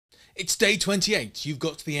It's day 28. You've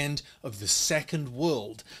got to the end of the second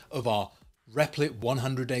world of our Replit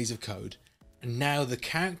 100 Days of Code. And now the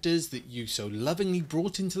characters that you so lovingly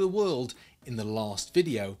brought into the world in the last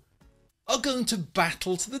video are going to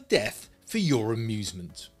battle to the death for your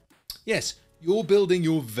amusement. Yes, you're building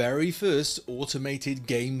your very first automated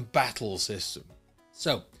game battle system.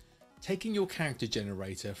 So, taking your character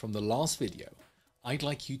generator from the last video, I'd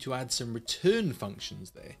like you to add some return functions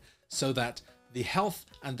there so that the health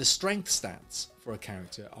and the strength stats for a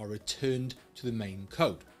character are returned to the main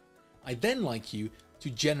code. I'd then like you to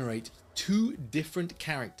generate two different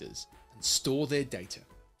characters and store their data.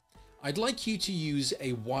 I'd like you to use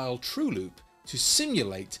a while true loop to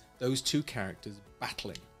simulate those two characters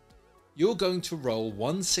battling. You're going to roll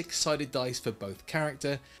one 6-sided dice for both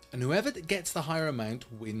character, and whoever gets the higher amount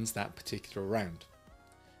wins that particular round.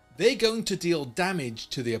 They're going to deal damage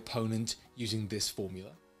to the opponent using this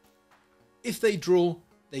formula. If they draw,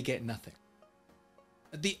 they get nothing.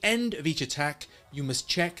 At the end of each attack, you must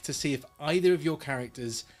check to see if either of your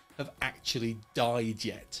characters have actually died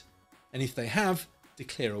yet. And if they have,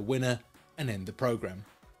 declare a winner and end the program.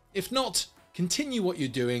 If not, continue what you're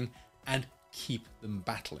doing and keep them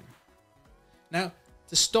battling. Now,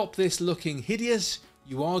 to stop this looking hideous,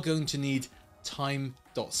 you are going to need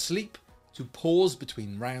time.sleep to pause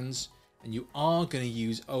between rounds, and you are going to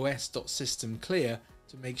use os.systemclear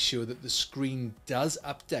to make sure that the screen does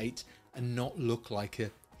update and not look like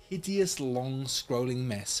a hideous long scrolling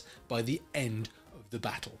mess by the end of the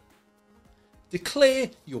battle. Declare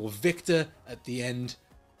your victor at the end.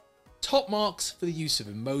 Top marks for the use of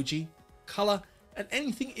emoji, colour and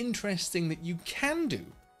anything interesting that you can do.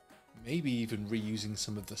 Maybe even reusing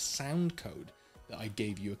some of the sound code that I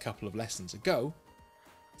gave you a couple of lessons ago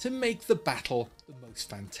to make the battle the most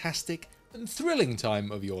fantastic and thrilling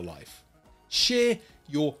time of your life. Share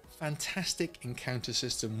your fantastic encounter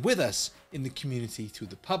system with us in the community through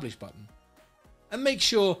the publish button, and make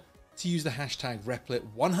sure to use the hashtag Replit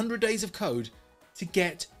 100 Days of Code to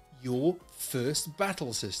get your first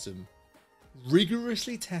battle system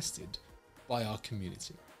rigorously tested by our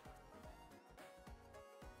community.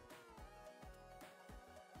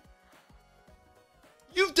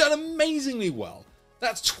 You've done amazingly well.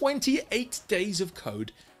 That's 28 days of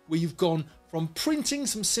code where you've gone from printing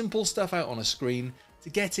some simple stuff out on a screen to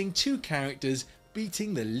getting two characters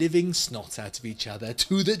beating the living snot out of each other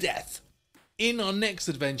to the death. In our next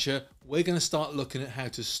adventure, we're going to start looking at how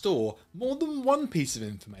to store more than one piece of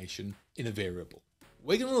information in a variable.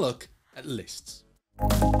 We're going to look at lists.